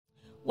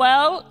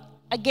Well,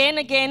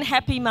 again,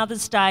 happy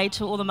Mother's Day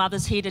to all the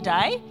mothers here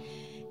today.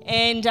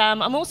 And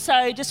I'm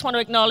also just want to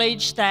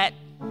acknowledge that,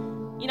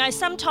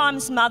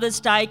 sometimes Mother's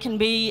Day can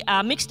be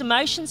mixed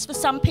emotions for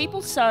some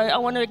people. So I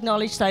want to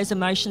acknowledge those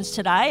emotions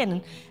today.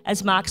 And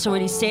as Mark's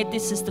already said,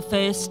 this is the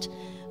first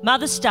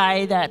Mother's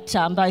Day that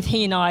both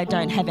he and I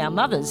don't have our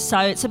mothers. So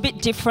it's a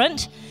bit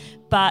different,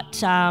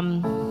 but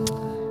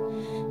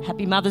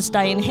happy Mother's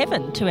Day in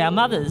heaven to our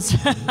mothers.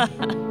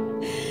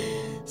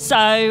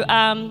 So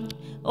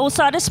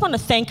also I just want to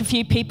thank a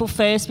few people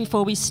first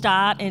before we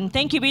start. And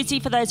thank you, Izzy,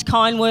 for those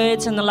kind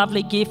words and the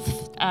lovely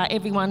gift,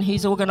 everyone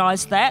who's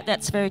organised that.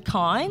 That's very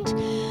kind.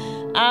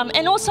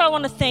 And also I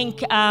want to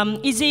thank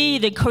Izzy,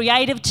 the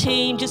creative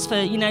team, just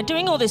for,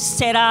 doing all this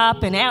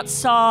setup and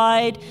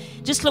outside.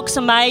 Just looks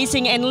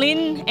amazing. And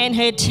Lynn and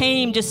her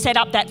team just set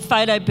up that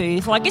photo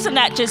booth. Isn't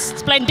that just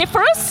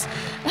splendiferous?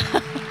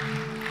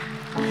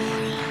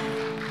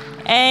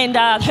 And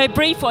her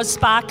brief was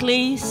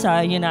sparkly, so,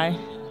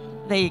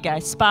 there you go,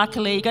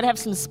 sparkly. You've got to have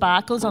some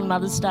sparkles on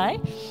Mother's Day.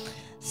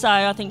 So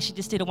I think she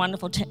just did a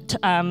wonderful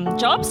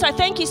job. So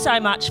thank you so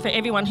much for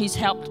everyone who's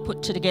helped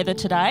put together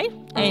today.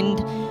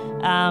 And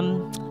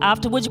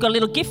afterwards, we've got a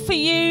little gift for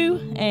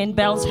you, and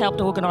Belle's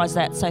helped organise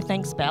that. So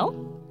thanks, Belle.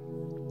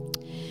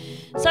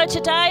 So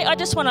today, I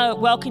just want to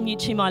welcome you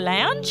to my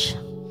lounge.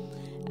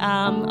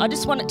 I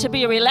just want it to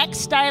be a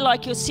relaxed day,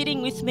 like you're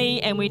sitting with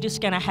me, and we're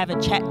just going to have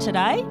a chat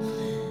today.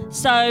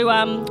 So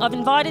I've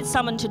invited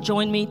someone to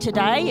join me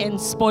today, and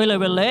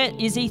spoiler alert,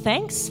 Izzy,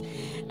 thanks.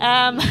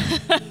 So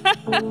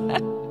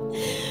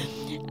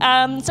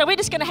we're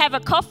just going to have a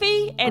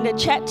coffee and a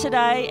chat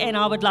today, and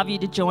I would love you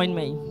to join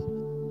me.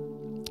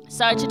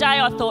 So today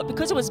I thought,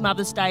 because it was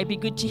Mother's Day, it'd be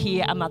good to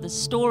hear a mother's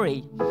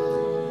story.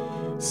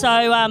 So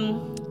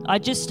I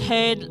just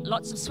heard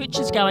lots of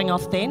switches going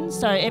off then,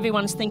 so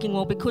everyone's thinking,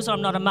 well, because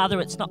I'm not a mother,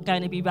 it's not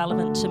going to be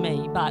relevant to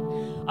me. But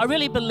I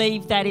really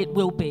believe that it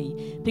will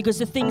be, because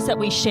the things that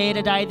we share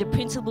today, the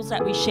principles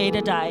that we share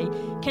today,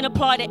 can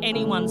apply to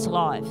anyone's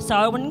life. So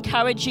I would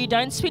encourage you,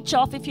 don't switch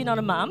off if you're not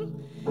a mum,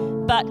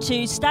 but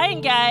to stay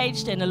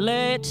engaged and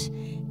alert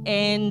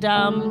and,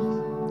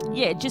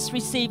 just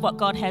receive what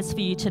God has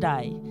for you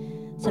today.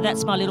 So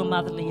that's my little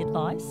motherly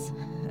advice.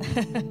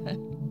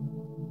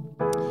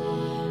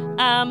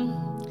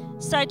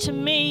 So to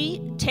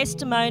me,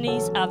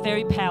 testimonies are a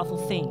very powerful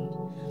thing,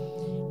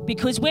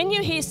 because when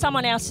you hear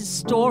someone else's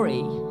story,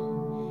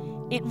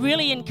 it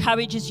really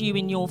encourages you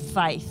in your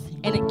faith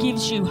and it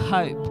gives you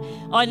hope.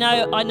 I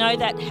know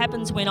that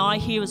happens when I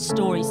hear a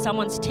story,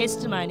 someone's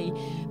testimony,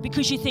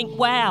 because you think,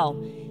 wow,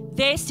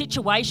 their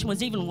situation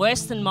was even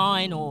worse than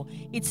mine, or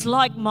it's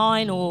like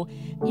mine, or,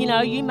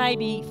 you may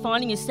be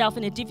finding yourself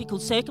in a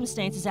difficult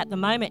circumstances at the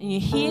moment, and you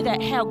hear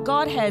that how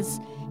God has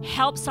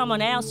help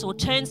someone else or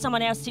turn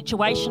someone else's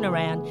situation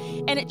around,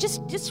 and it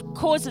just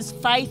causes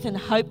faith and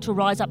hope to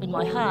rise up in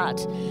my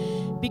heart,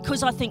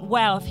 because I think,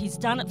 wow, if he's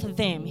done it for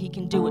them, he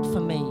can do it for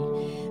me.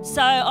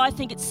 So I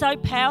think it's so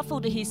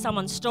powerful to hear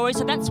someone's story.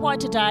 So that's why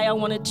today I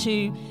wanted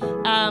to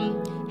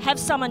have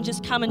someone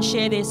just come and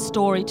share their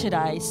story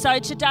today. So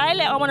today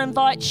I want to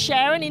invite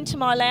Sharon into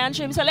my lounge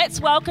room. So let's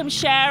welcome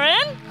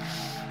Sharon.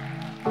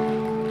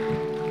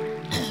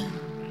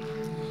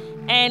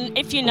 And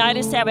if you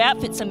notice, our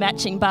outfits are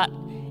matching, but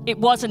it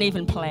wasn't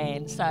even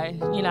planned, so,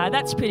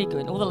 that's pretty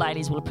good. All the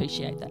ladies will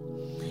appreciate that.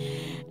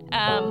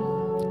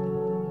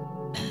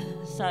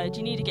 So do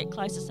you need to get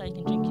closer so you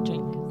can drink your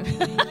drink?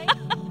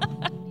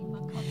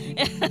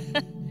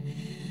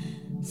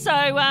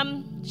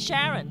 So,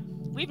 Sharon,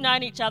 we've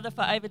known each other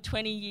for over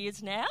 20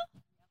 years now.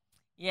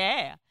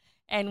 Yeah,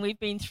 and we've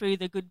been through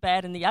the good,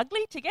 bad and the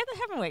ugly together,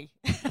 haven't we?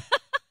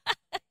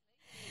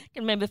 I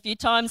can remember a few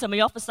times in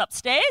my office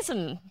upstairs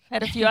and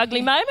had a few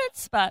ugly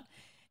moments, but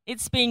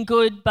it's been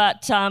good.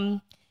 But, a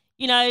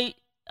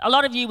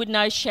lot of you would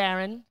know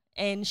Sharon,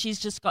 and she's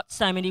just got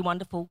so many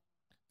wonderful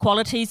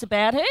qualities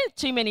about her,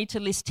 too many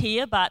to list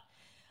here, but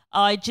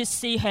I just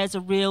see her as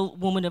a real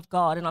woman of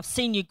God, and I've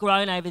seen you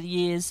grown over the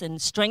years and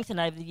strengthen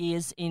over the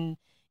years in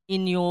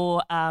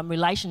your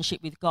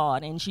relationship with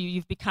God, and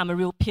you've become a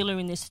real pillar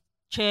in this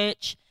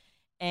church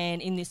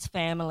and in this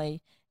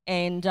family.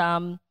 And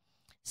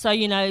so,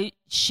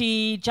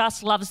 she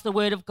just loves the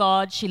Word of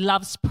God. She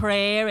loves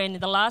prayer. And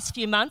in the last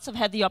few months, I've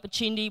had the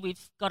opportunity.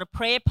 We've got a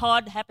prayer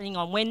pod happening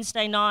on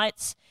Wednesday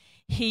nights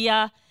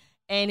here.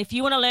 And if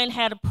you want to learn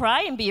how to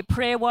pray and be a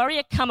prayer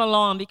warrior, come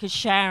along, because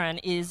Sharon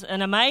is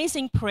an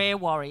amazing prayer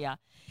warrior.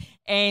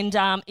 And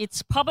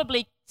it's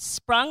probably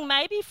sprung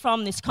maybe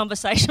from this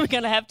conversation we're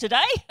going to have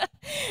today,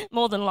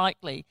 more than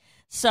likely.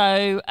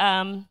 So,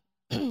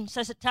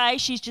 so today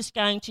she's just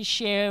going to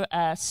share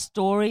a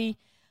story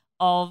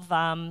of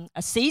a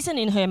season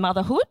in her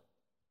motherhood.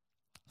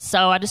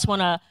 So I just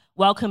want to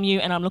welcome you,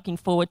 and I'm looking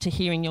forward to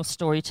hearing your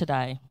story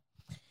today.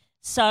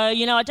 So,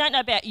 I don't know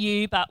about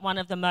you, but one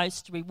of the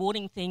most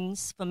rewarding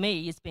things for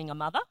me is being a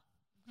mother.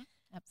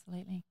 Mm-hmm.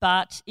 Absolutely.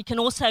 But it can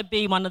also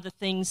be one of the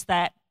things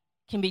that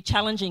can be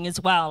challenging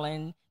as well,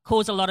 and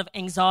cause a lot of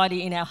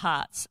anxiety in our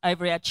hearts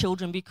over our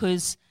children,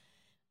 because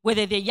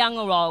whether they're young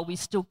or old, we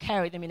still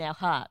carry them in our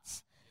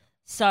hearts.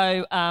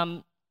 So,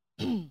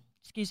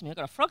 excuse me, I've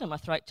got a frog in my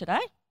throat today.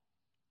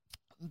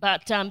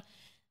 But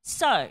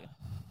so,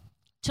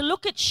 to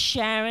look at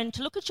Sharon,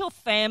 to look at your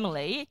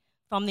family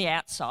from the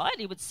outside,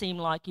 it would seem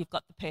like you've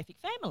got the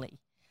perfect family.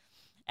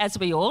 As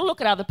we all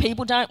look at other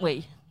people, don't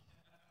we?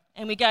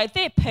 And we go,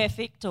 they're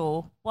perfect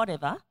or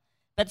whatever,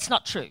 but it's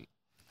not true.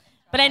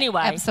 But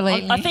anyway,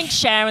 Absolutely. I think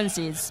Sharon's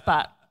is,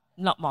 but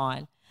not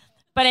mine.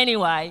 But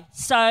anyway,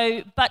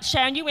 but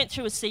Sharon, you went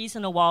through a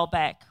season a while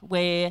back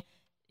where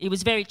it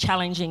was very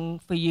challenging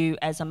for you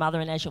as a mother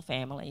and as your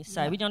family.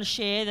 So would you want to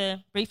share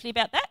briefly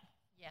about that?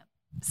 Yeah.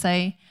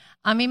 So,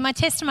 my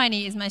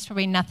testimony is most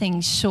probably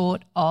nothing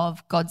short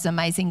of God's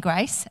amazing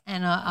grace,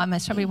 and I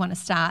most probably want to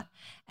start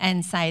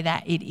and say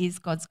that it is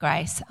God's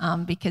grace,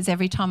 because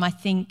every time I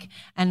think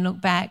and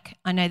look back,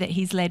 I know that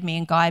He's led me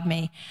and guided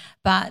me,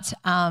 but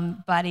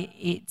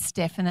it's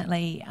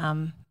definitely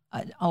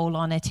all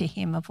honour to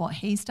Him of what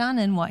He's done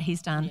and what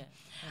He's done.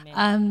 Yeah.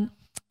 Amen.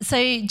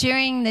 So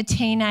during the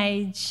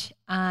teenage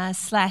 /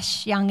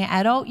 young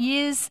adult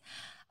years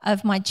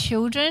of my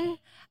children,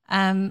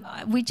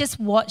 we just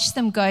watched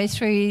them go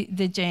through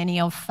the journey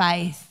of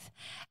faith,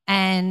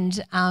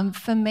 and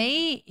for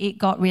me, it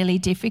got really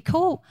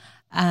difficult.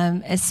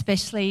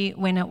 Especially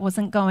when it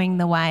wasn't going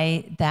the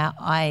way that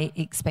I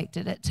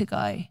expected it to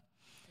go.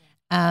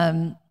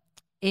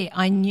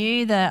 I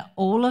knew that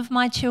all of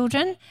my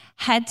children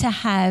had to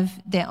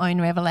have their own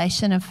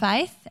revelation of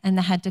faith, and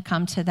they had to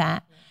come to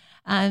that.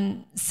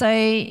 So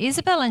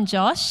Isabel and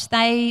Josh,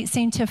 they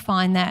seem to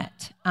find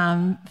that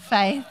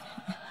faith.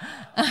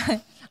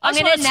 I'm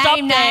going to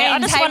name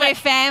names. Hey, we're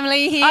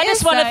family here. I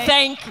just want to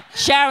thank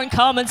Sharon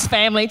Coleman's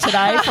family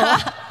today for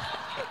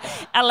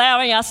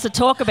allowing us to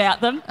talk about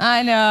them.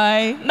 I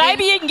know.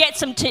 Maybe you can get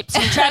some tips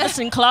from Travis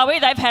and Chloe.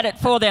 They've had it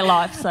for their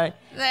life. So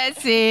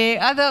that's it.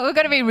 I thought we've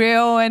got to be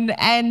real. And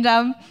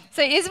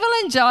so Isabel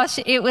and Josh,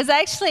 it was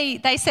actually,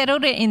 they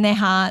settled it in their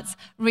hearts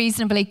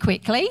reasonably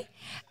quickly.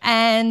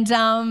 And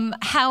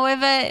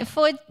however,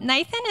 for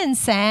Nathan and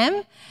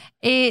Sam,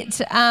 it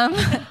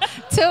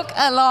took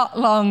a lot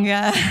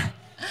longer.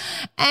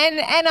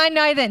 And I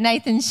know that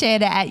Nathan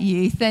shared it at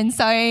youth, and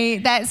so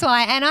that's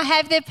why. And I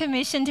have their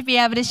permission to be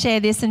able to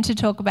share this and to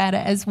talk about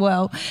it as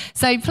well.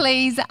 So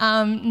please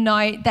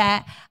note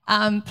that,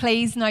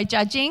 please no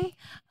judging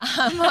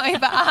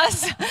over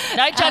us.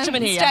 No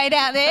judgment here. Straight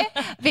out there,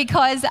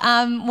 because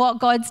what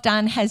God's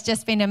done has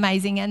just been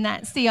amazing, and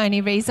that's the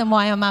only reason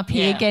why I'm up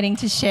here getting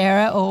to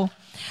share it all.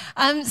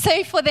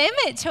 So for them,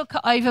 it took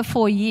over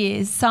 4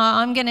 years. So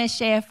I'm going to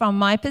share from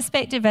my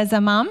perspective as a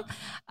mum.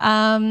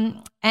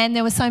 And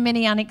there were so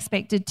many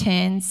unexpected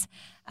turns.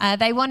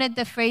 They wanted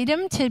the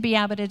freedom to be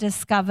able to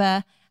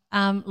discover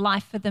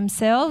life for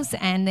themselves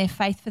and their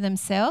faith for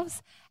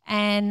themselves.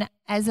 And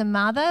as a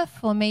mother,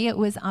 for me, it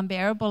was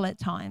unbearable at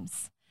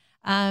times.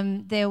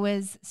 There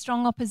was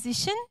strong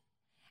opposition,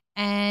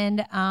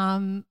 and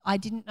I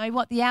didn't know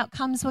what the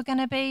outcomes were going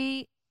to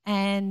be.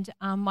 And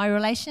my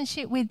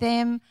relationship with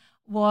them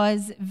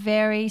was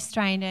very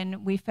strained,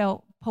 and we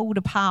felt pulled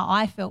apart.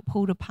 I felt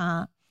pulled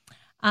apart.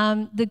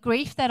 The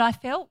grief that I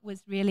felt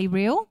was really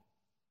real.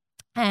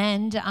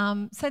 And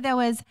so there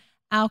was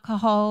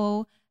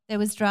alcohol, there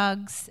was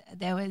drugs,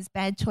 there was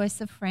bad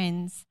choice of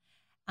friends.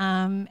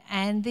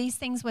 And these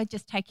things were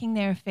just taking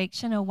their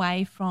affection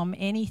away from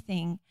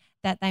anything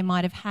that they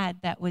might have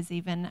had that was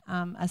even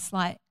a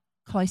slight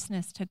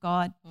closeness to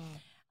God.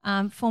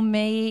 For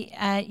me,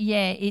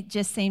 it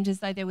just seemed as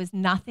though there was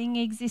nothing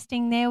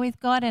existing there with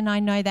God, and I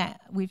know that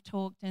we've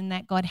talked and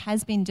that God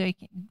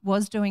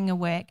was doing a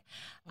work.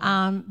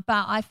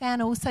 But I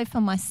found also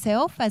for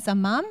myself as a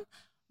mum,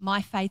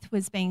 my faith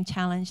was being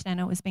challenged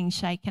and it was being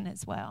shaken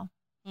as well.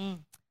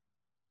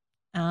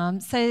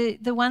 So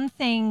the one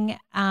thing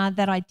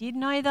that I did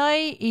know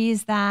though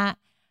is that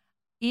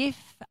if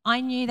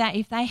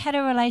they had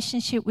a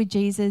relationship with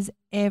Jesus,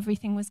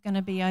 everything was going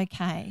to be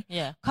okay.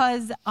 Yeah.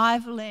 Because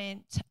I've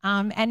learnt,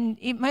 and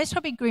it most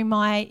probably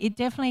it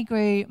definitely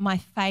grew my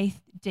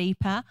faith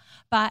deeper,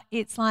 but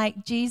it's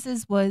like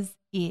Jesus was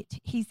it.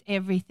 He's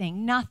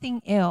everything.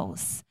 Nothing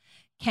else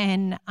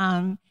can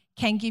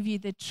give you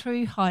the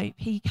true hope.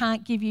 He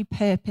can't give you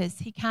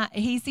purpose.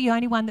 He's the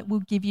only one that will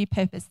give you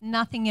purpose.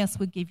 Nothing else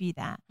will give you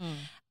that.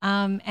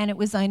 And it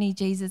was only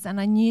Jesus. And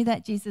I knew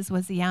that Jesus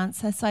was the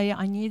answer. So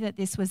I knew that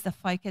this was the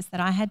focus that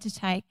I had to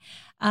take.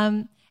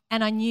 And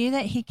I knew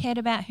that He cared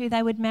about who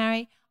they would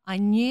marry. I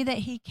knew that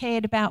He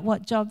cared about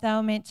what job they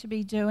were meant to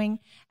be doing.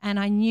 And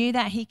I knew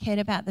that He cared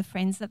about the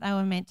friends that they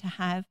were meant to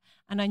have.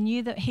 And I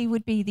knew that He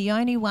would be the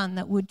only one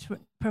that would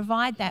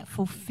provide that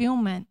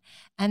fulfillment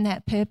and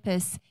that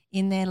purpose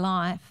in their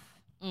life.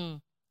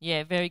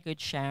 Yeah, very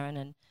good, Sharon.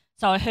 And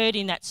so I heard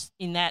in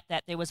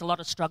that there was a lot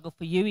of struggle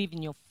for you.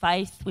 Even your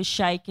faith was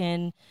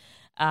shaken.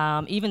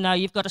 Even though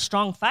you've got a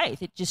strong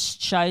faith, it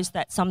just shows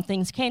that some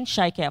things can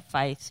shake our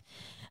faith.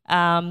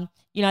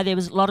 There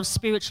was a lot of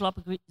spiritual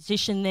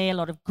opposition there, a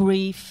lot of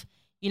grief,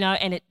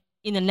 and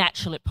in the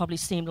natural it probably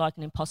seemed like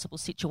an impossible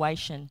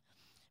situation.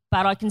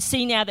 But I can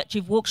see now that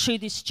you've walked through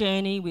this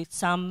journey with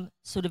some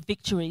sort of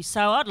victory.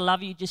 So I'd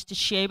love you just to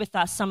share with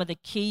us some of the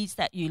keys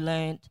that you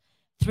learned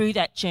through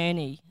that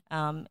journey.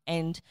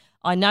 And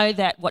I know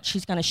that what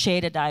she's going to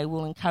share today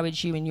will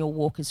encourage you in your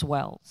walk as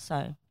well.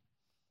 So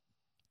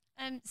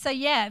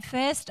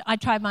first I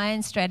tried my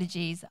own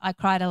strategies. I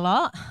cried a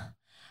lot.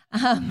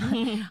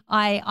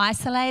 I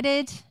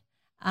isolated.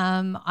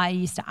 I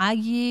used to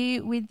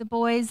argue with the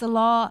boys a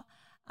lot.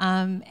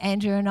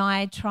 Andrew and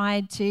I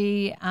tried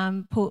to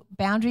put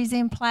boundaries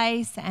in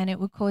place, and it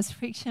would cause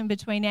friction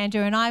between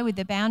Andrew and I with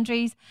the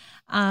boundaries,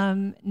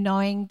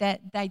 knowing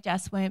that they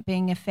just weren't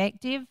being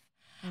effective.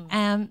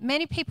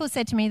 Many people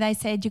said to me, they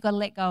said, you've got to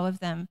let go of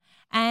them.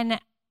 And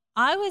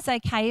I was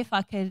okay if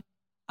I could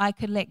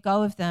let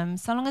go of them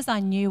so long as I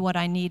knew what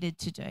I needed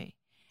to do.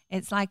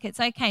 It's like it's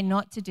okay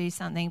not to do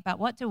something, but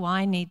what do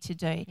I need to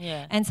do?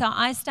 Yeah. And so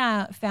I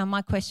found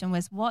my question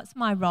was, what's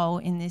my role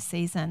in this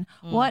season?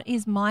 What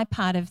is my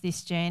part of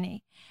this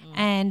journey?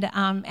 And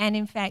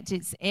in fact,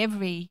 it's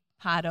every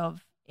part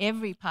of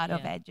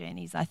our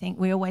journeys. I think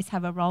we always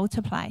have a role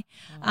to play.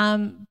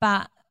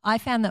 But I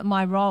found that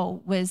my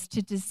role was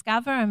to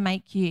discover and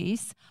make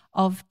use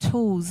of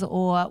tools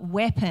or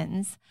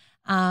weapons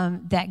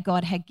that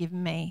God had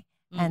given me.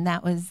 And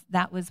that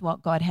was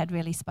what God had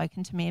really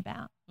spoken to me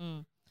about.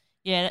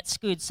 Yeah, that's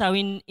good. So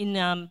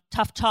in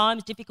tough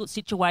times, difficult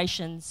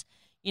situations,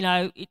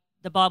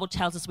 the Bible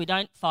tells us we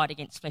don't fight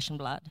against flesh and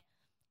blood,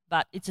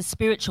 but it's a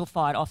spiritual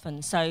fight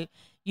often. So,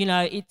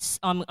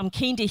 I'm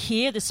keen to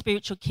hear the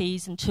spiritual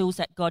keys and tools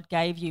that God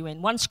gave you.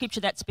 And one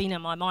scripture that's been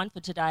on my mind for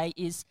today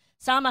is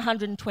Psalm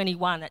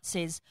 121 that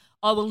says,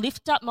 I will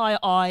lift up my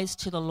eyes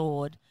to the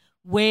Lord.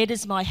 Where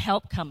does my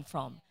help come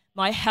from?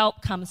 My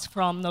help comes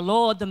from the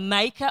Lord, the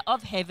maker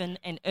of heaven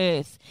and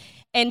earth.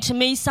 And to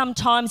me,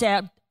 sometimes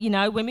when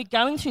we're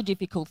going through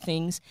difficult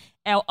things,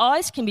 our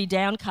eyes can be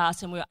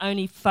downcast and we're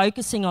only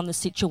focusing on the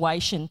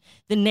situation,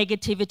 the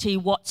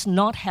negativity, what's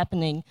not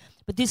happening.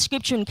 But this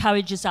scripture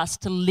encourages us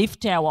to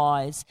lift our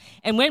eyes.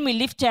 And when we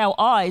lift our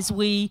eyes,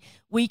 we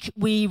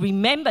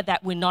remember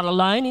that we're not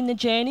alone in the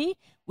journey.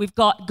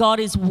 God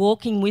is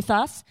walking with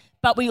us,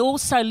 but we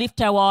also lift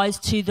our eyes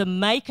to the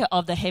maker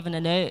of the heaven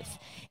and earth.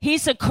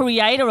 He's the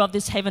creator of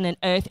this heaven and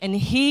earth, and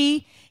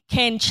he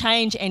can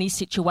change any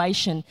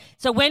situation.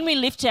 So when we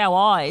lift our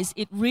eyes,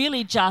 it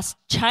really just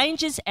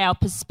changes our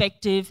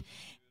perspective,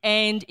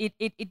 and it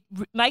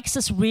makes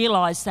us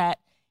realise that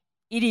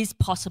it is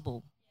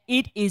possible.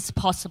 It is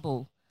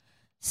possible.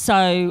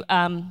 So,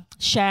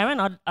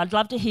 Sharon, I'd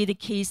love to hear the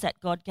keys that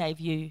God gave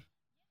you.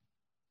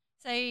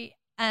 So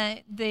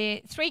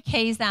the 3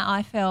 keys that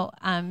I felt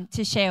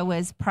to share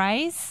was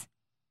praise,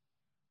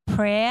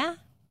 prayer,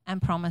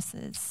 and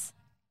promises.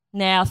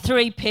 Now,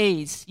 3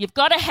 Ps. You've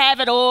got to have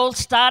it all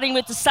starting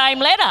with the same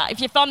letter if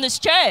you're from this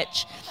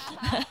church.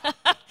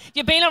 If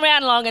you've been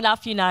around long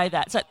enough, you know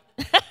that. So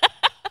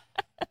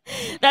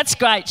that's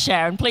great,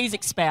 Sharon. Please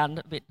expound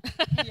a bit.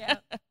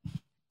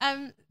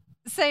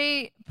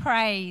 So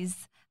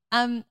praise.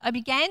 I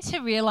began to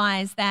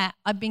realise that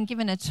I've been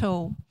given a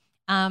tool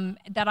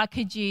that I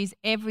could use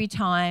every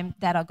time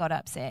that I got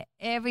upset,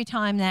 every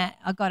time that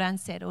I got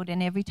unsettled,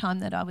 and every time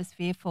that I was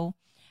fearful.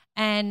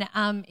 And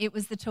it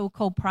was the tool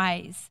called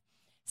praise.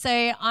 So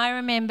I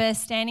remember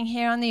standing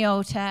here on the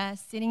altar,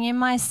 sitting in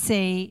my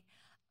seat,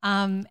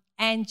 and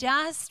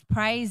just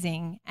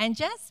praising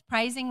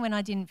when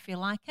I didn't feel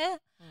like it,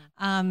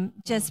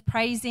 just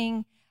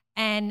praising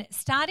and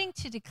starting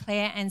to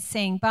declare and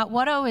sing. But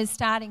what I was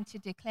starting to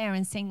declare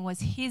and sing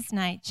was his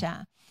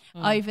nature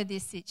over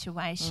this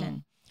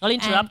situation. I'll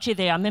interrupt you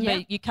there. I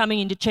remember you coming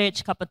into church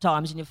a couple of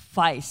times and your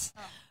face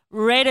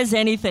red as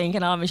anything,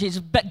 and she's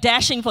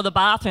dashing for the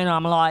bathroom, and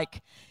I'm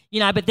like,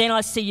 but then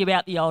I see you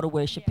out the altar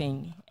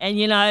worshipping,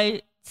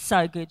 and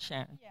so good,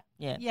 Sharon.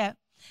 Yeah.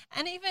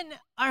 And even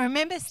I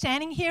remember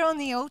standing here on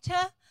the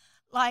altar,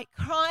 like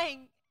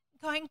crying,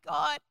 going,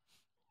 God.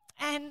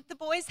 And the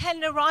boys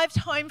hadn't arrived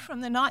home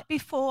from the night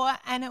before,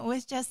 and there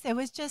was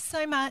just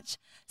so much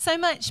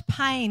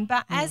pain.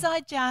 But as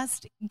I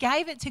just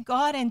gave it to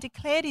God and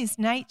declared his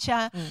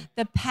nature,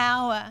 the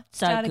power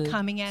started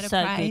coming out of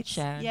praise. So good,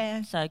 Sharon.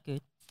 Yeah. So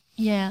good.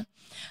 Yeah.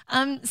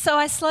 So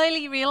I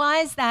slowly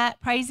realised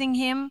that praising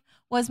him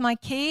was my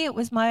key. It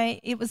was my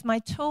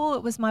tool.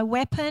 It was my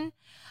weapon,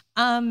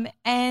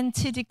 and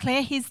to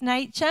declare his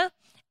nature.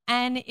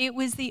 And it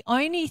was the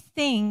only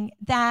thing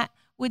that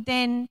would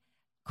then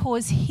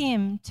cause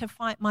him to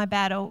fight my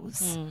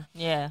battles.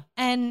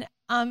 And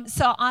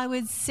so I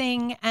would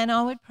sing and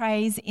I would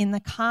praise in the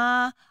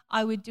car.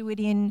 I would do it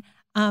in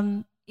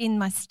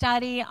my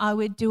study. I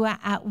would do it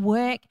at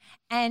work.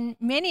 And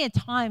many a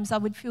times I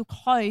would feel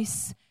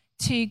close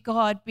to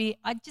God.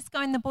 I'd just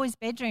go in the boys'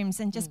 bedrooms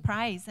and just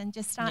praise and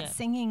just start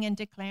singing and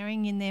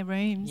declaring in their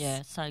rooms.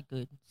 Yeah, so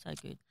good, so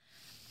good.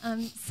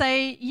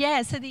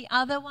 So the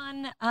other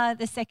one,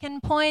 the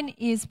second point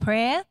is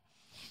prayer.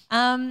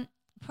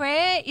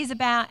 Prayer is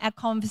about our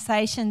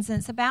conversations, and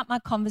it's about my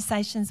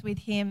conversations with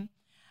him.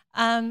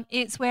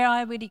 It's where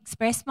I would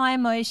express my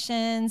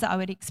emotions, I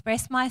would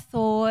express my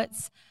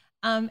thoughts,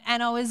 and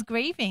I was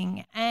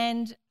grieving,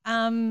 and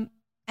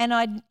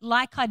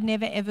I'd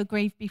never ever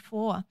grieved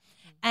before,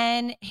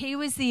 and he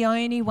was the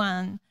only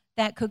one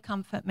that could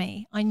comfort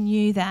me. I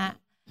knew that,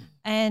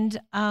 and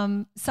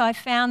so I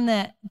found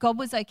that God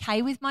was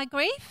okay with my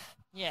grief.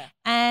 Yeah.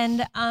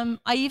 And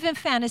I even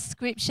found a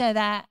scripture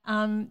that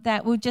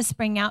that will just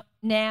bring up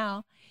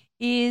now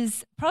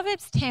is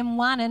Proverbs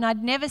 10:1, and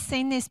I'd never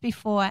seen this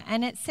before.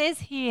 And it says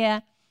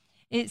here,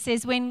 it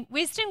says, when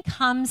wisdom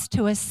comes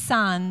to a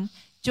son,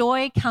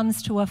 joy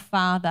comes to a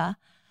father.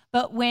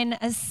 But when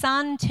a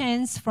son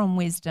turns from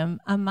wisdom,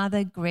 a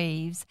mother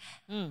grieves.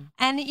 And,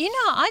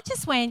 I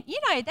just went,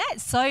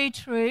 that's so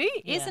true,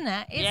 isn't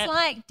it? It's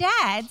like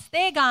dads,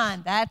 they're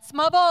going, that's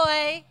my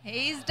boy.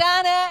 He's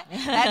done it.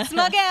 That's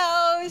my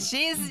girl.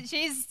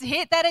 She's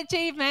hit that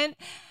achievement.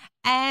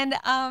 And,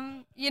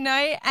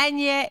 and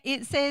yet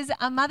it says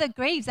a mother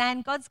grieves,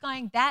 and God's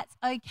going, that's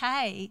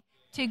okay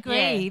to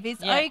grieve.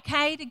 It's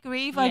okay to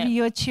grieve over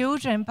your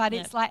children, but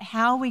it's like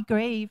how we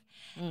grieve.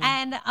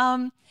 And,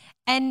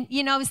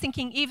 I was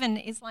thinking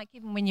it's like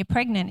even when you're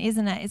pregnant,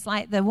 isn't it? It's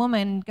like the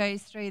woman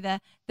goes through the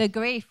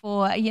grief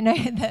or,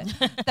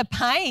 the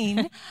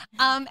pain,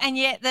 and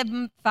yet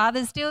the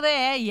father's still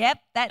there. Yep,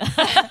 that's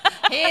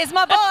here's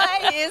my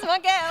boy, here's my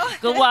girl.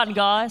 Good one,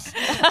 guys.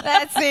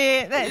 That's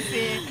it.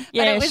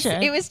 Yeah,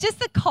 but it was just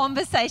the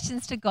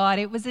conversations to God.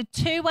 It was a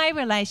two-way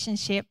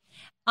relationship.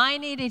 I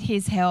needed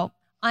his help.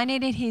 I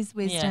needed his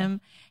wisdom.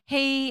 Yeah.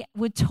 He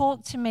would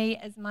talk to me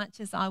as much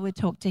as I would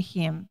talk to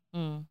him.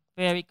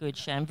 Very good,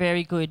 Sharon,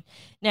 very good.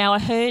 Now, I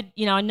heard,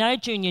 I know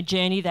during your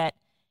journey that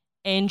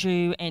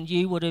Andrew and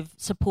you would have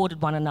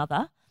supported one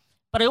another,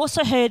 but I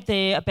also heard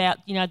there about,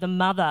 the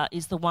mother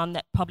is the one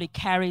that probably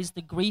carries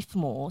the grief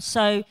more.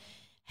 So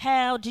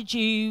how did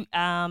you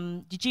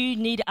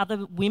need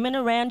other women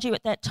around you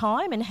at that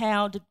time, and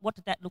what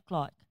did that look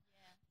like?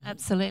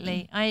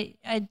 Absolutely.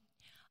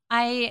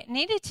 I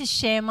needed to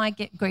share my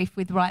grief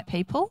with right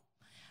people.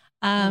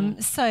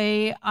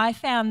 So I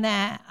found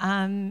that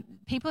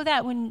people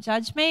that wouldn't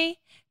judge me,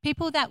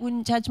 people that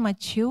wouldn't judge my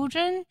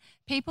children,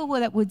 people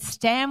that would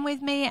stand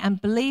with me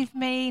and believe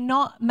me,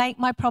 not make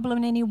my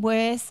problem any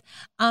worse,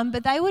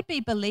 but they would be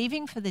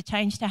believing for the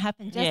change to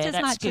happen just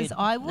as much as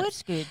I would.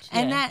 That's good.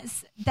 And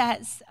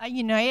that's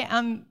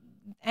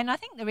and I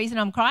think the reason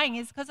I'm crying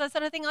is because I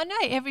sort of think I know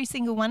every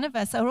single one of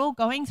us are all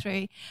going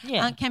through,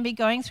 can be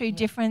going through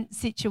different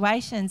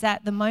situations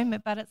at the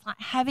moment, but it's like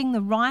having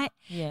the right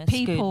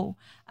people.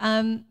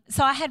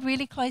 So I had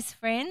really close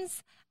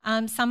friends.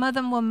 Some of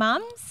them were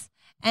mums,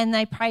 and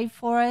they prayed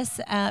for us,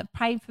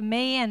 prayed for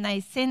me, and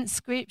they sent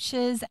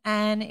scriptures,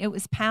 and it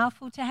was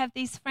powerful to have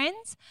these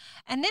friends.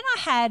 And then I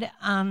had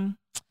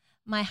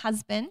my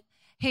husband,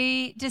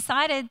 who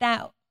decided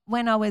that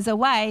when I was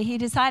away, he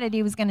decided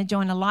he was going to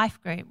join a life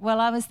group.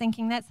 Well, I was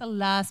thinking that's the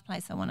last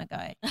place I want to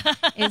go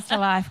is to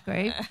life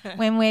group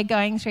when we're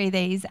going through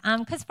these.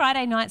 Because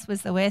Friday nights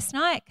was the worst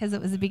night because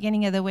it was the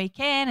beginning of the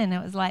weekend, and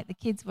it was like the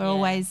kids were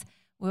always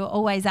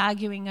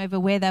arguing over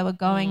where they were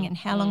going and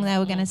how long they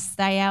were going to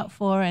stay out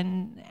for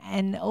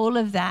and all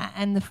of that.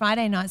 And the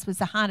Friday nights was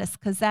the hardest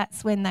because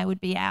that's when they would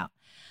be out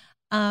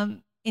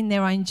in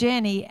their own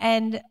journey.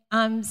 And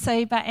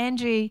but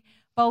Andrew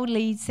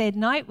boldly said,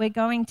 no, we're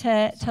going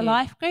to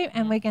life group,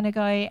 and we're going to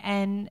go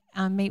and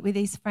meet with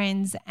these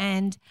friends.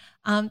 And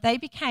they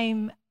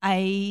became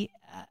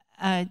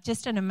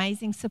just an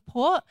amazing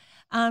support.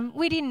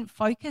 We didn't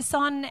focus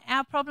on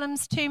our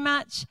problems too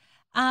much.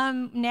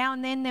 Now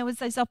and then there was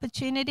those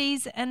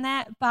opportunities and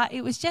that, but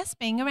it was just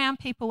being around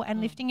people and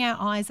lifting our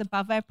eyes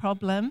above our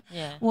problem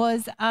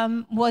was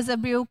a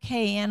real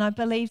key. And I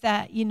believe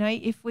that,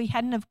 if we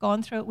hadn't have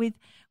gone through it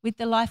with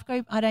the life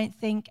group, I don't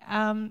think,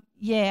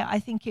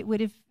 I think it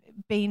would have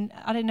been,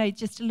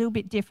 just a little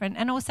bit different,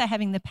 and also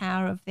having the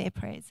power of their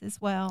prayers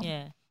as well.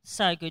 Yeah,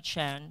 so good,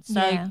 Sharon.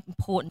 So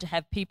important to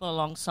have people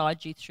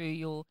alongside you through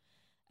your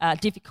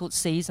difficult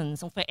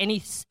seasons, or for any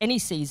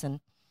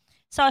season.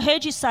 So I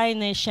heard you saying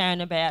there,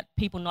 Sharon, about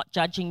people not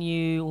judging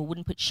you or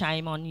wouldn't put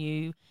shame on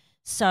you.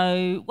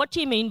 So what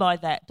do you mean by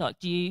that, Doc?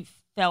 Do you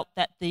felt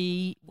that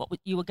what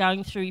you were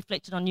going through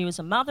reflected on you as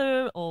a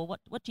mother, or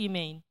what do you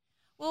mean?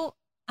 Well,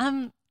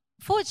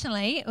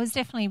 fortunately, it was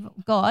definitely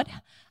God.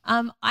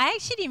 I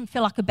actually didn't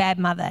feel like a bad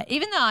mother,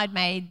 even though I'd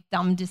made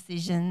dumb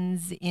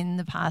decisions in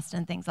the past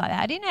and things like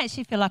that. I didn't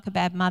actually feel like a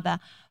bad mother.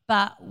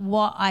 But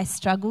what I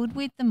struggled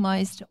with the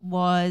most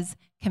was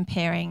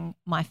comparing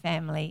my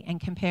family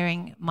and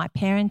comparing my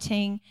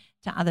parenting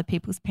to other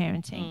people's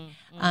parenting.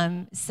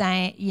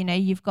 Saying,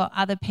 you've got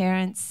other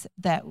parents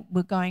that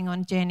were going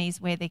on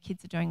journeys where their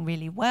kids are doing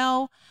really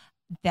well.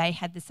 They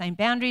had the same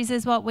boundaries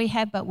as what we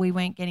had, but we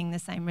weren't getting the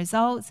same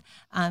results.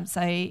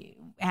 So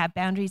our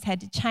boundaries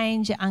had to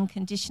change.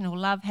 Unconditional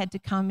love had to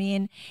come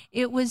in.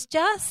 It was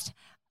just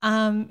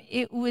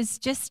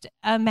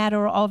a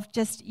matter of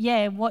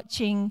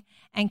watching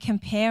and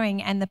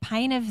comparing, and the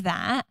pain of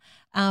that,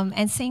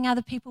 and seeing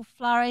other people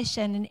flourish,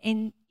 and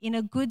in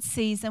a good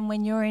season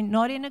when you're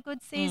not in a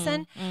good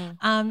season,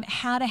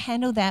 how to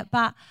handle that.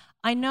 But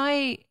I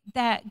know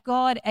that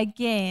God,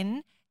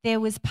 again, there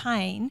was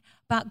pain,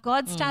 but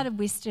God started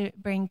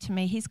whispering to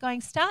me, he's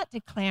going, start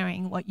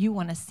declaring what you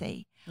want to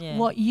see. Yeah.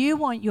 What you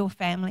want your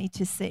family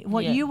to see,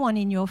 what you want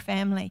in your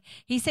family.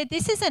 He said,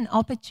 this is an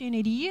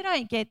opportunity. You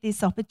don't get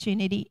this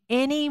opportunity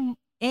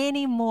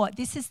anymore.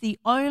 This is the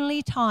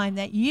only time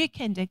that you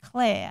can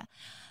declare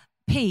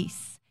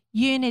peace,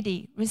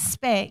 unity,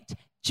 respect,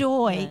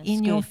 joy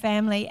in your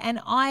family. And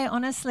I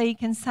honestly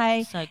can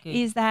say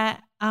is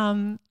that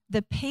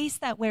the peace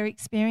that we're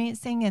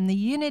experiencing and the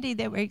unity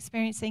that we're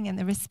experiencing and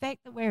the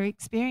respect that we're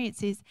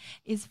experiencing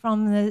is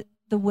from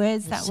the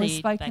words that were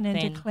spoken and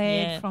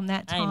declared from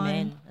that time.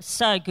 Amen.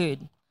 So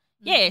good.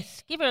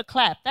 Yes, give her a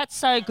clap. That's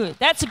so good.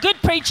 That's a good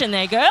preaching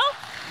there, girl.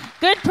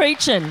 Good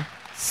preaching.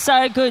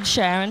 So good,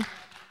 Sharon.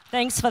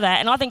 Thanks for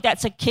that. And I think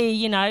that's a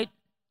key,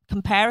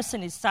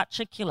 comparison is such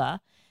a killer.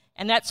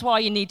 And that's why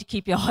you need to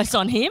keep your eyes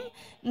on him,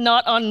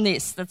 not on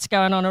this that's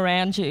going on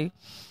around you.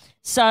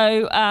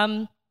 So,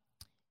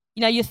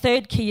 your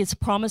third key is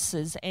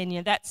promises.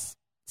 And that's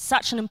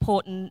such an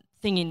important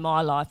thing in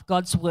my life,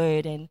 God's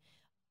word. And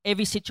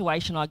every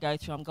situation I go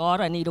through, I'm, God,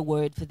 I need a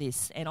word for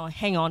this. And I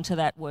hang on to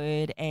that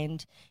word.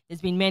 And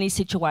there's been many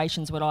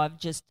situations where I've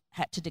just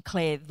had to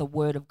declare the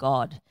word of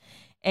God.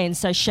 And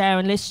so,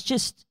 Sharon, let's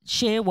just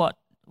share what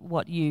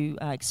you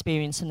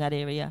experience in that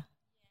area.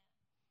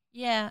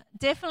 Yeah,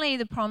 definitely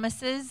the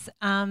promises.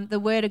 The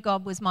word of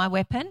God was my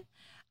weapon.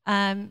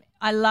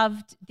 I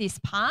loved this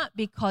part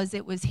because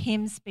it was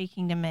him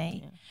speaking to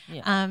me.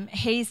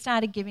 He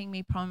started giving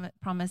me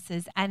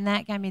promises, and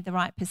that gave me the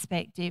right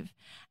perspective.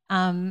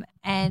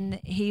 And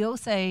he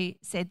also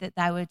said that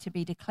they were to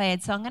be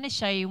declared. So I'm going to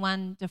show you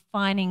one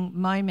defining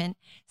moment.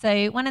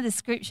 So one of the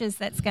scriptures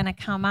that's going to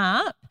come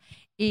up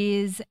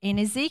is in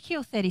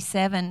Ezekiel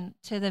 37,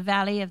 to the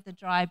valley of the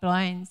dry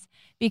bones,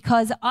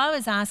 because I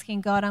was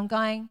asking God,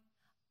 I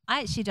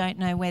actually don't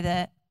know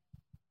whether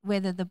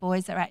the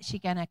boys are actually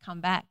going to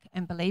come back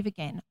and believe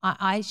again.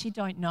 I actually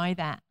don't know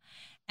that.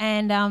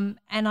 And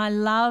I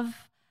love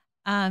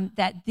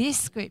that this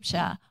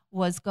scripture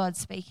was God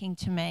speaking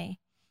to me.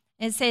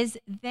 It says,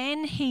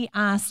 then he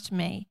asked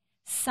me,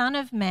 Son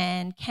of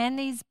man, can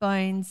these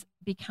bones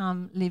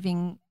become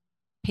living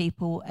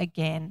people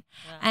again?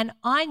 Wow. And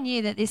I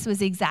knew that this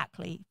was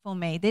exactly for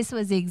me. This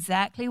was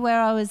exactly where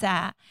I was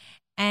at.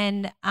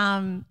 And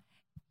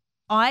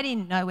I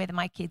didn't know whether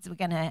my kids were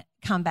going to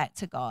come back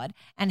to God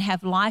and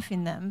have life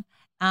in them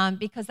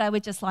because they were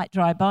just like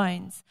dry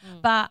bones.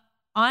 But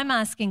I'm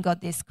asking God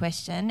this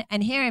question,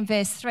 and here in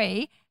verse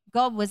 3,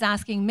 God was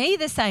asking me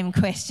the same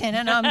question,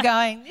 and I'm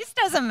going, this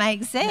doesn't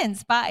make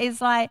sense. But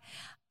it's like,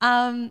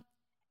 and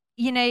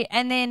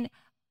then,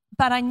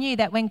 but I knew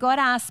that when God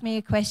asked me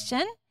a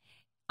question,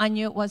 I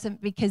knew it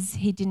wasn't because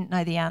he didn't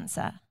know the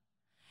answer.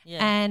 Yeah.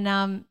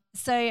 And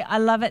so I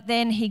love it.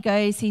 Then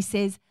he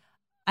says,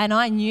 and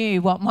I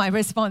knew what my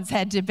response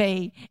had to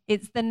be.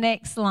 It's the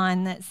next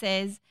line that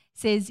says,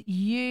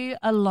 you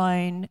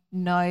alone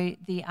know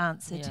the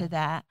answer to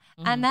that.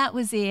 And that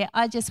was it.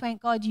 I just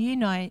went, God, you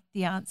know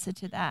the answer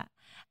to that.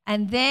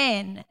 And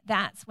then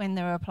that's when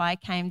the reply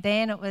came.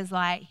 Then it was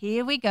like,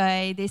 here we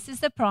go. This is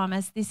the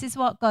promise. This is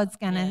what God's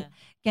gonna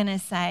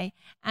say.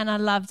 And I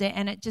loved it.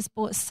 And it just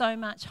brought so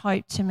much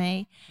hope to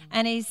me.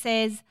 And he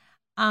said,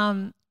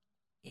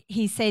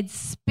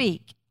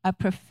 speak a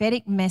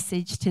prophetic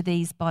message to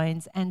these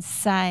bones and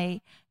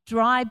say,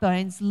 dry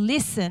bones,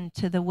 listen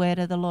to the word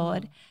of the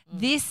Lord.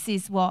 This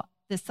is what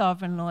the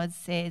sovereign Lord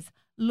says.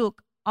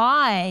 Look,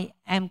 I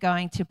am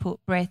going to put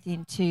breath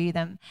into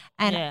them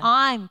and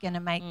I'm going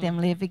to make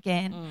them live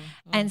again.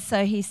 And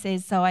so he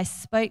says, so I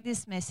spoke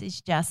this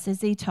message just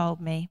as he told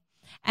me.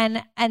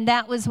 And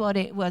that was what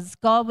it was.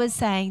 God was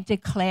saying,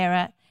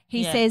 declare it.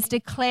 He says,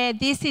 declare,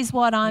 this is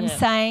what I'm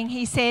saying.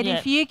 He said,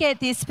 if you get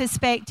this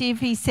perspective,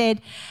 he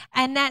said,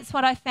 and that's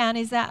what I found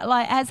is that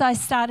like as I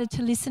started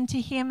to listen to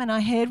him and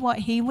I heard what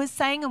he was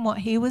saying and what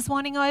he was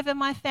wanting over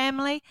my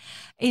family,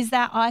 is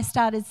that I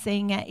started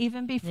seeing it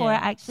even before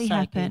it actually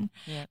happened.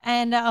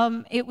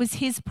 And it was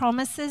his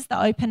promises that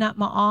opened up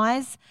my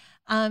eyes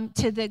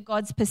to the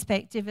God's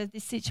perspective of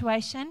this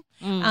situation.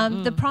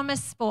 The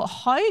promise brought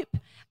hope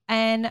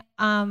and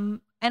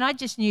I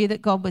just knew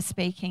that God was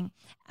speaking.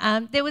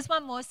 There was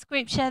one more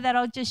scripture that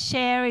I'll just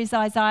share is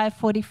Isaiah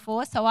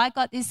 44. So I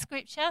got this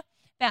scripture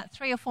about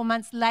 3 or 4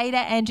 months later.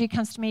 Andrew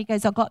comes to me, he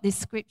goes, I got this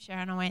scripture.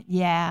 And I went,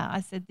 yeah. I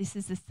said, this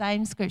is the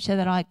same scripture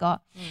that I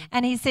got.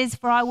 And he says,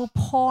 for I will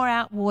pour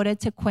out water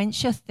to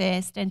quench your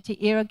thirst and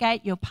to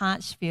irrigate your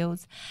parched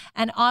fields.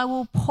 And I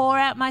will pour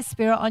out my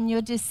spirit on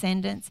your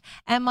descendants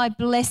and my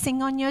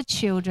blessing on your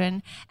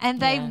children. And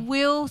they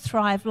will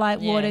thrive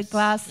like water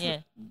glass.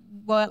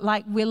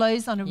 Like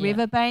willows on a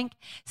riverbank.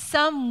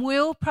 Some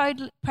will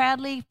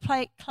proudly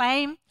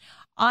claim,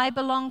 I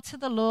belong to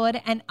the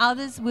Lord, and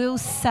others will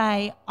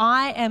say,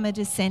 I am a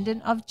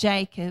descendant of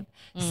Jacob.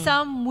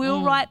 Some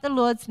will write the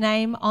Lord's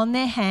name on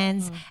their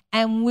hands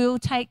and will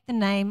take the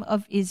name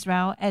of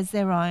Israel as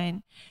their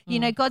own. You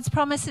know, God's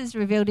promises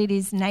revealed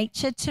his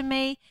nature to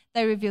me.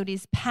 They revealed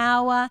his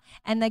power,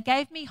 and they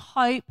gave me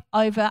hope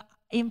over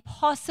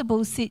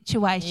impossible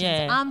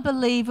situations,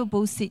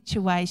 unbelievable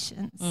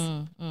situations.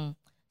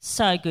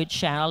 So good,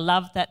 Sharon. I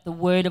love that the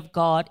Word of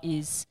God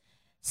is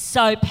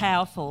so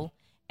powerful,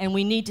 and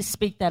we need to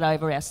speak that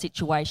over our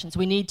situations.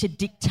 We need to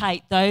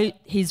dictate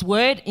His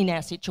Word in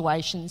our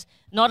situations,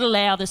 not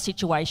allow the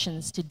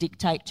situations to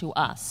dictate to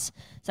us.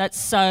 So that's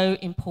so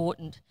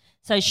important.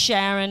 So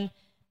Sharon,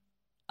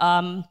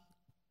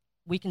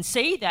 we can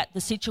see that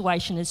the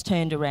situation has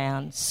turned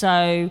around.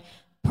 So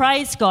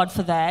praise God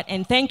for that,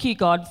 and thank you,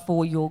 God,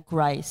 for your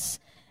grace.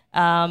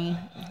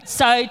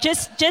 So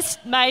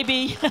just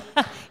maybe,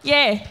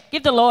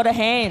 give the Lord a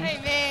hand.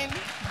 Amen.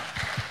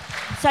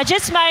 So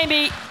just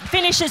maybe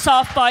finish us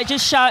off by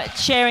just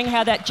sharing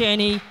how that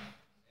journey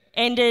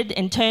ended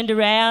and turned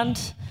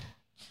around.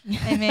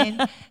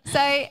 Amen.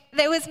 So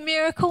there was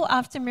miracle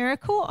after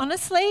miracle,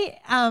 honestly,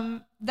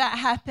 that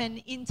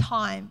happened in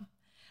time.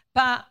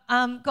 But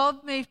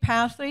God moved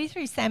powerfully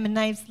through Sam and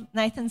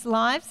Nathan's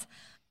lives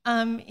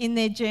in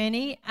their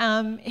journey.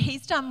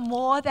 He's done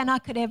more than I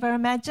could ever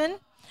imagine.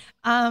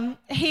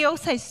 He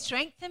also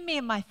strengthened me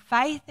in my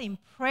faith in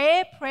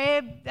prayer.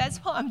 That's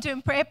what I'm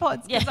doing, prayer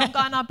pods, because I'm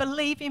going, I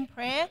believe in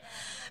prayer.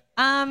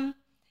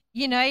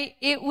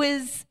 It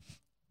was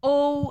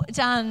all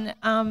done,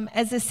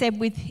 as I said,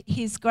 with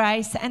His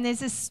grace. And there's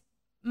this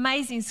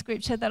amazing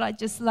scripture that I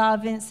just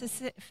love, and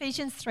it's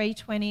Ephesians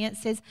 3:20. It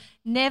says,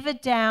 never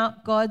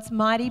doubt God's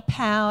mighty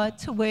power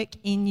to work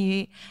in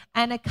you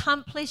and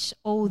accomplish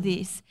all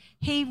this.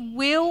 He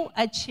will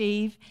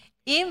achieve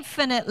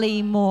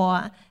infinitely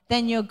more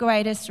than your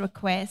greatest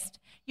request,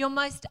 your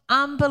most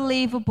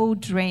unbelievable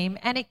dream,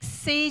 and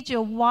exceed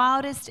your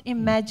wildest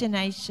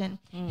imagination.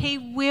 He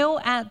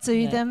will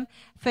outdo them,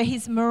 for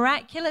His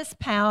miraculous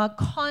power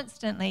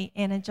constantly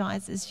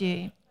energizes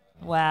you.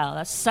 Wow,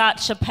 that's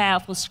such a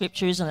powerful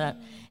scripture, isn't it?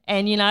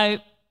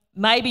 And,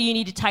 maybe you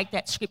need to take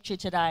that scripture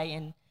today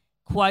and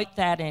quote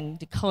that and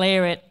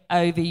declare it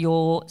over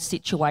your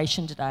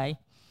situation today.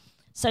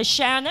 So,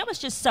 Sharon, that was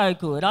just so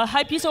good. I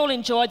hope you all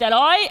enjoyed that.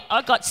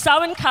 I got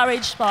so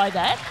encouraged by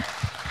that.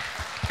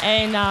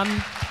 And,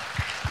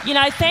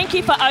 thank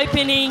you for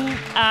opening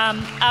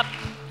up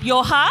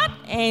your heart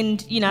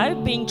and,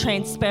 being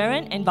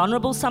transparent and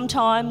vulnerable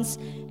sometimes.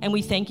 And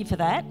we thank you for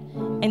that.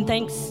 And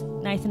thanks,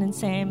 Nathan and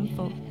Sam,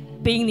 for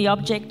being the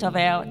object of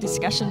our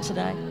discussion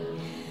today.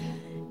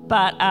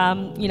 But,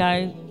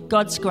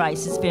 God's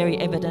grace is very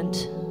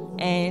evident.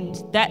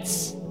 And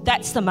that's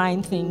the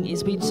main thing,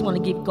 is we just want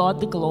to give God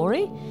the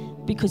glory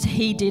because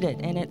He did it.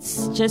 And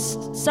it's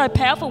just so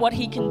powerful what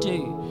He can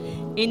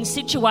do. In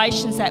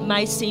situations that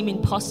may seem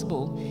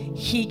impossible,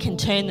 He can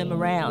turn them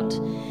around.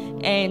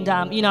 And,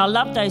 I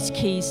love those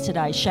keys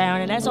today,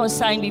 Sharon. And as I was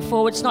saying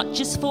before, it's not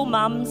just for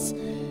mums,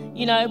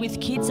 with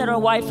kids that are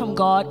away from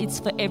God. It's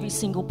for every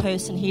single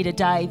person here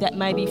today that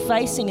may be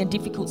facing a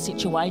difficult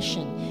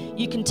situation.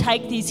 You can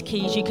take these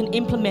keys, you can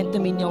implement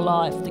them in your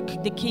life,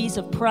 the keys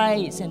of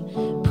praise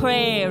and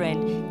prayer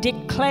and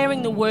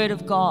declaring the Word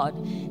of God.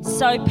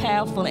 So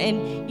powerful.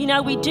 And,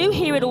 we do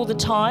hear it all the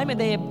time, and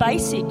they're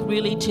basic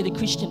really to the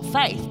Christian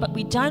faith, but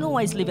we don't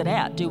always live it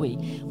out, do we?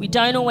 We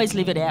don't always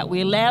live it out.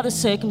 We allow the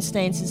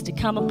circumstances to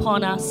come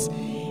upon us,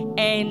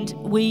 and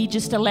we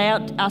just allow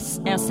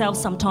ourselves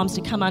sometimes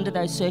to come under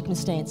those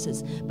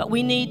circumstances. But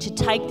we need to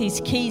take these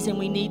keys and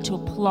we need to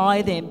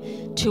apply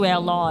them to our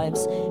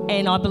lives.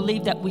 And I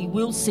believe that we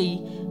will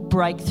see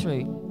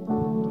breakthrough.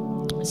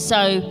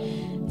 So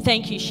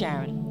thank you,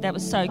 Sharon. That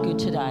was so good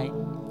today.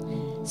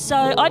 So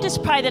I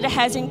just pray that it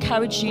has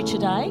encouraged you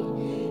today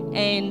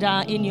and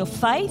in your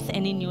faith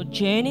and in your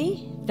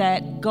journey,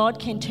 that God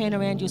can turn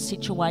around your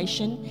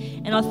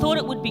situation. And I thought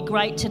it would be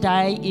great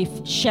today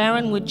if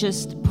Sharon would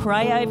just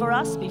pray over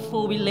us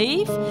before we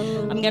leave.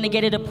 I'm going to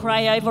get her to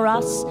pray over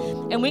us.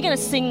 And we're going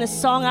to sing the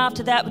song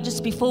after that.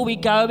 Just before we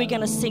go, we're going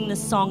to sing the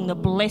song, The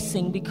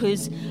Blessing,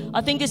 because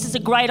I think this is a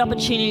great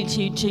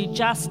opportunity to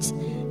just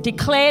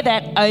declare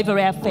that over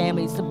our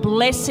families, the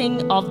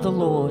blessing of the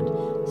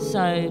Lord.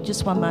 So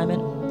just one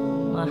moment.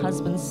 My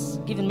husband's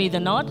given me the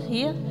nod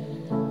here.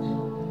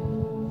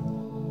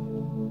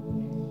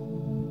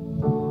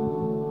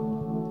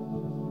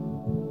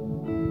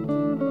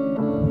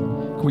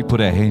 Can we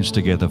put our hands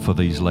together for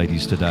these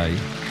ladies today?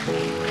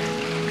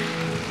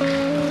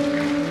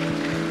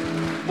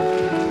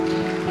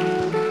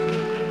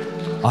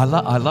 I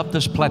love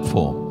this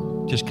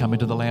platform. Just come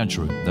into the lounge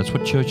room. That's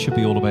what church should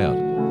be all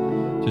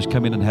about. Just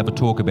come in and have a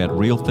talk about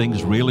real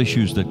things, real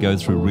issues that go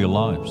through real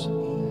lives.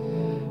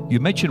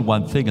 You mentioned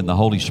one thing and the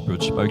Holy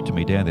Spirit spoke to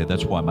me down there.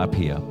 That's why I'm up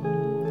here.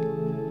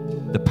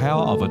 The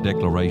power of a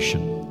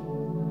declaration.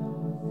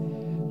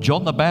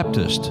 John the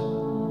Baptist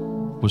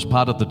was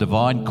part of the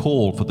divine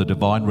call for the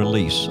divine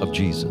release of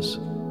Jesus.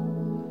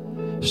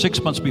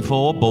 6 months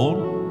before,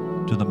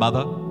 born to the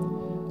mother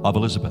of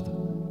Elizabeth.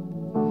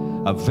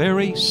 A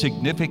very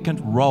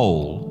significant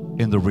role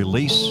in the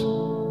release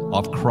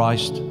of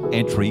Christ's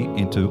entry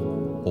into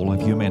all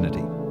of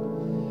humanity.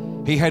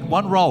 He had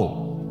one role.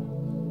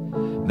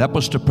 That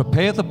was to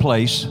prepare the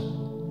place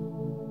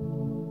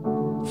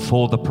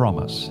for the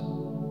promise.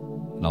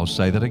 And I'll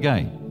say that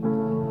again.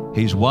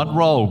 His one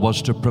role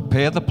was to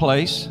prepare the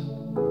place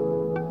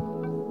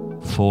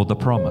for the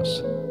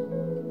promise.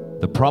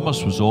 The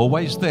promise was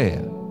always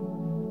there,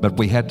 but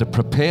we had to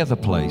prepare the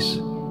place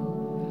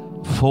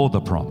for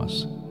the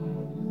promise.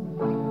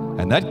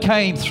 And that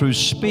came through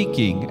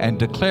speaking and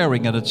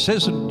declaring. And it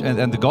says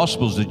in the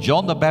Gospels that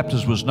John the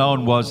Baptist was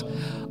known was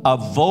a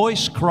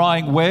voice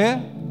crying where?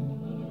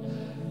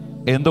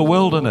 In the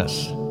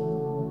wilderness.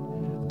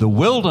 The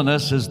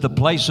wilderness is the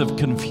place of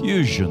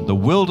confusion. The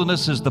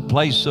wilderness is the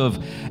place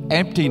of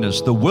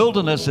emptiness. The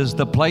wilderness is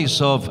the place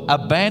of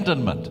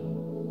abandonment.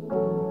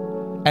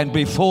 And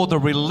before the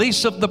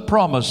release of the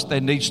promise,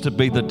 there needs to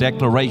be the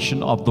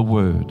declaration of the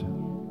word,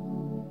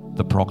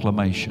 the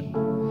proclamation.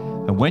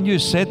 And when you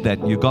said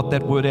that, you got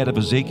that word out of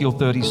Ezekiel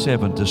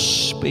 37 to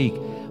speak.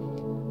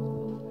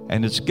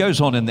 And it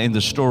goes on in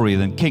the story.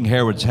 Then King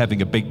Herod's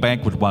having a big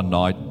banquet one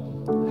night,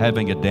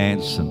 having a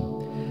dance, and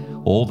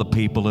all the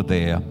people are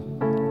there.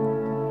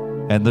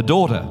 And the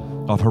daughter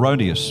of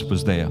Herodias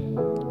was there.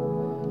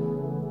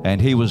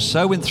 And he was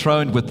so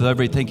enthroned with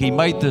everything, he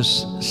made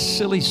this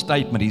silly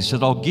statement. He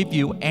said, I'll give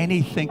you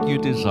anything you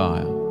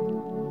desire,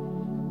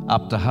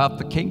 up to half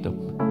the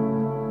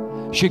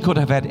kingdom. She could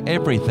have had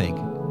everything.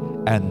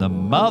 And the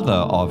mother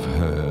of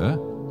her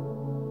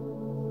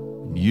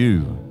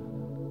knew,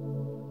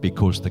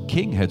 because the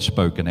king had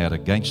spoken out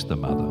against the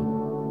mother.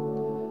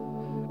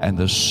 And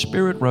the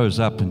Spirit rose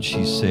up and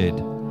she said,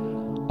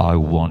 I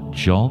want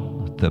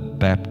John the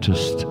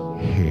Baptist's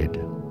head.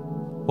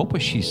 What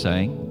was she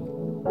saying?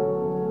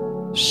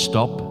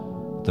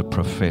 Stop the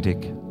prophetic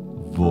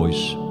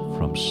voice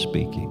from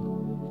speaking.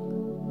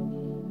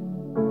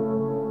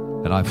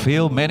 And I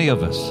feel many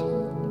of us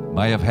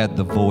may have had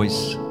the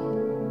voice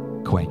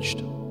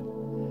quenched.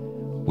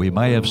 We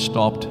may have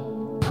stopped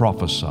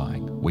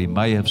prophesying. We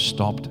may have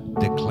stopped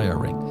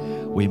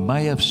declaring. We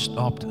may have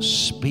stopped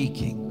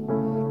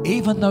speaking,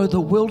 even though the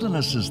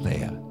wilderness is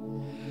there.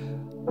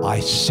 I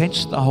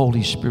sense the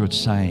Holy Spirit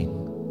saying,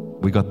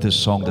 we got this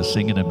song to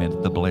sing in a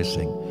minute, the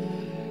blessing.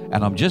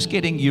 And I'm just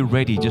getting you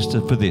ready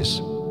for this.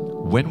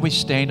 When we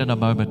stand in a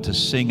moment to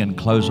sing and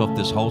close off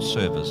this whole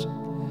service,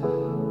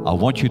 I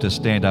want you to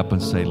stand up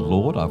and say,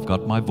 Lord, I've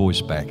got my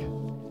voice back.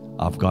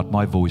 I've got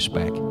my voice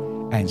back.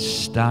 And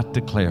start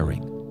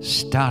declaring,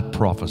 start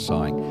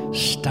prophesying,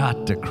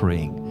 start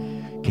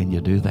decreeing. Can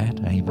you do that?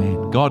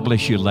 Amen. God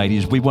bless you,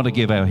 ladies. We want to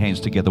give our hands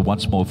together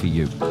once more for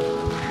you.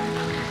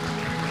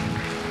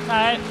 So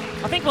I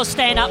think we'll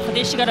stand up for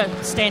this. You've got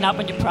to stand up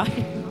when you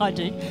pray. I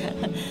do.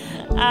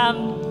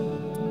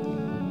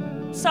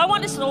 So I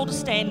want us all to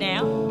stand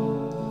now.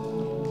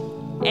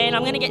 And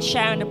I'm going to get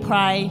Sharon to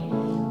pray.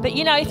 But,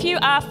 you know, if you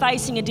are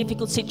facing a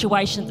difficult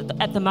situation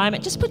at the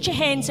moment, just put your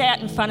hands out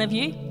in front of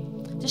you.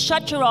 Just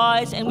shut your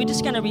eyes, and we're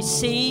just going to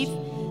receive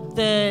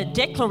the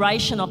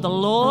declaration of the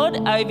Lord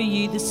over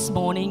you this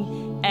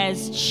morning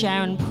as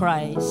Sharon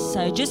prays.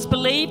 So just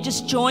believe,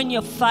 just join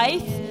your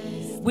faith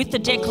with the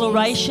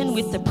declaration,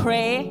 with the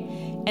prayer,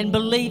 and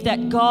believe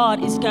that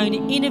God is going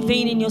to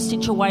intervene in your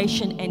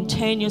situation and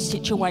turn your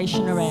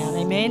situation around.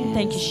 Amen.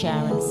 Thank you,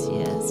 Sharon.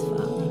 Yes,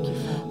 Father.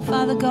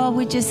 Father God,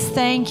 we just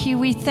thank you.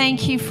 We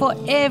thank you for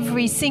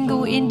every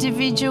single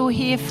individual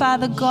here,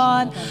 Father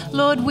God.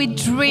 Lord, with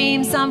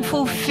dreams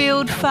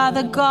unfulfilled,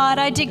 Father God,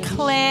 I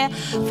declare,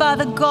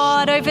 Father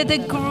God, over the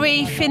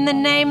grief in the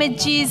name of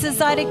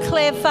Jesus, I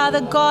declare,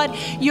 Father God,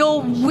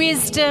 your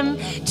wisdom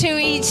to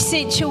each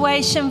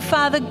situation,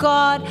 Father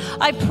God.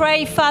 I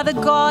pray, Father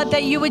God,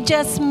 that you would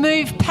just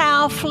move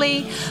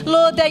powerfully.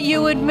 Lord, that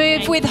you would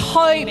move with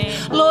hope,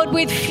 Lord,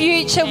 with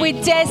future,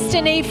 with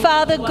destiny,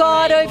 Father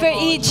God, over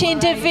each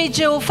individual.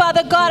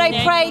 Father God,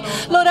 I pray,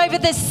 Lord, over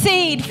the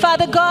seed,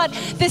 Father God,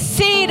 the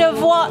seed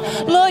of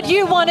what, Lord,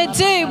 you want to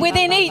do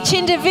within each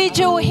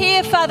individual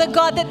here, Father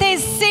God, that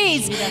there's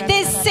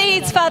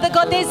seeds, Father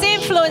God, there's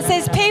influence,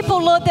 there's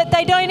people, Lord, that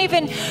they don't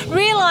even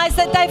realize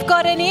that they've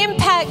got an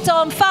impact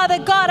on. Father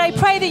God, I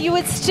pray that you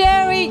would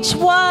stir each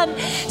one,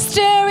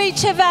 stir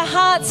each of our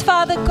hearts,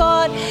 Father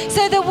God,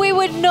 so that we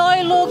would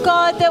know, Lord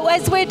God, that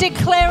as we're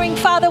declaring,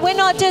 Father, we're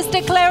not just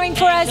declaring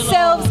for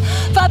ourselves,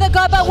 Father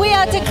God, but we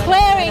are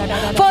declaring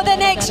for the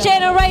next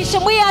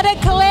generation. We are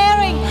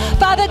declaring,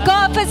 Father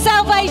God, for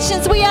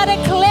salvations. We are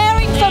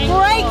declaring for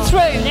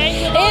breakthrough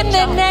in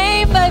the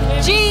name of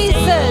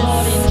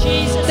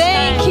Jesus.